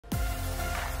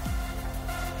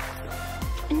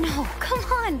No, come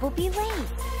on, we'll be late.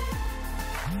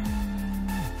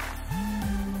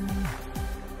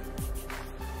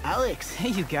 Alex! Hey,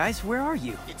 you guys, where are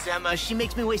you? It's Emma. She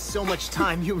makes me waste so much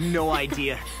time, you have no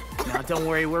idea. Now, don't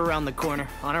worry, we're around the corner.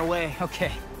 On our way.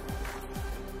 Okay.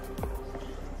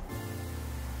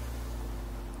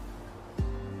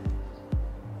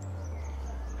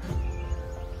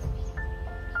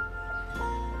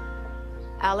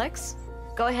 Alex,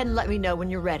 go ahead and let me know when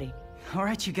you're ready. All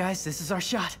right, you guys, this is our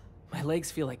shot. My legs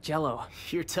feel like jello.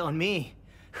 You're telling me.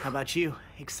 How about you?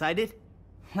 Excited?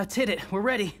 Let's hit it. We're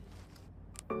ready.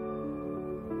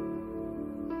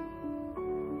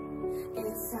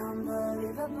 It's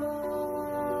unbelievable.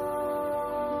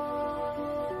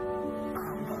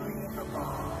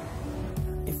 Unbelievable.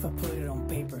 If I put it on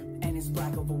paper and it's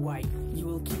black over white, you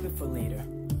will keep it for later,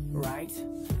 right?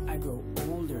 I grow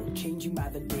older, changing by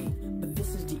the day, but this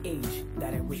is the age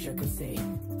that I wish I could say.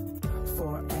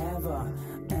 Forever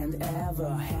and ever,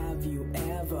 have you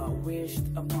ever wished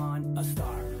upon a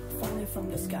star falling from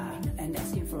the sky and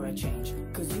asking for a change?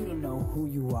 Cause you don't know who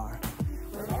you are.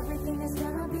 But everything is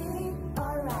gonna be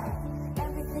alright.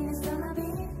 Everything is gonna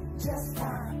be just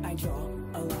fine. I draw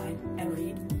a line and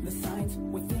read the signs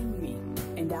within me,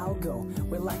 and I'll go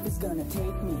where life is gonna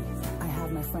take me. I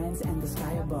have my friends and the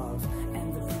sky above,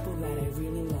 and the people that I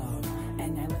really love,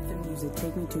 and I let the music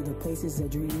take me to the places I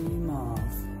dream of.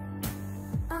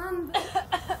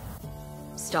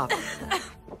 Stop.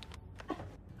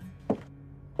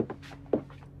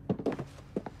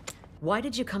 Why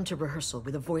did you come to rehearsal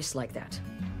with a voice like that?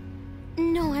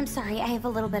 No, I'm sorry. I have a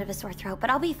little bit of a sore throat, but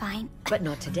I'll be fine. But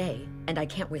not today, and I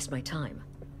can't waste my time.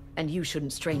 And you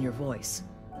shouldn't strain your voice.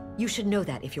 You should know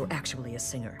that if you're actually a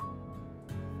singer.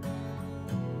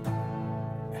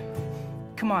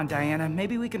 Come on, Diana.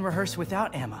 Maybe we can rehearse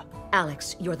without Emma.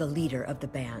 Alex, you're the leader of the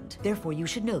band. Therefore, you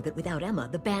should know that without Emma,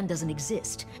 the band doesn't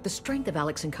exist. The strength of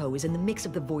Alex & Co. is in the mix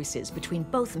of the voices between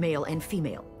both male and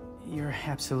female. You're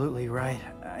absolutely right.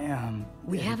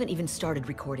 We haven't even started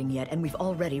recording yet, and we've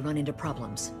already run into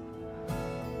problems.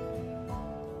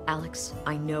 Alex,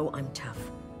 I know I'm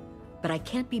tough, but I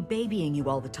can't be babying you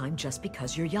all the time just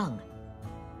because you're young.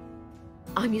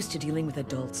 I'm used to dealing with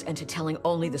adults and to telling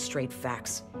only the straight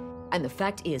facts. And the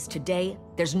fact is, today,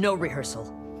 there's no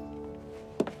rehearsal.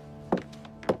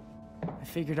 I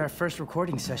figured our first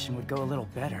recording session would go a little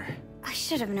better. I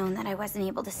should have known that I wasn't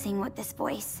able to sing with this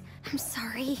voice. I'm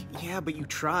sorry. Yeah, but you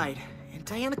tried. And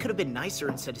Diana could have been nicer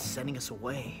instead of sending us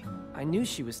away. I knew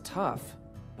she was tough,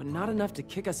 but not enough to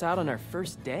kick us out on our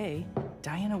first day.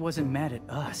 Diana wasn't mad at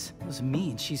us. It was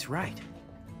me, and she's right.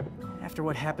 After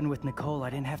what happened with Nicole, I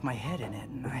didn't have my head in it,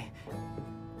 and I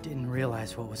didn't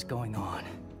realize what was going on.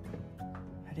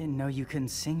 I didn't know you couldn't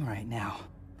sing right now,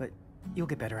 but you'll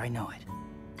get better, I know it.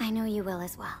 I know you will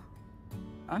as well.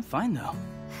 I'm fine, though.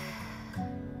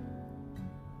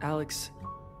 Alex,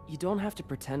 you don't have to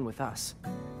pretend with us.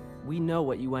 We know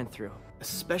what you went through.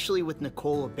 Especially with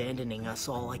Nicole abandoning us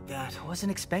all like that. I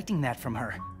wasn't expecting that from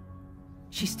her.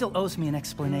 She still owes me an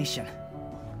explanation.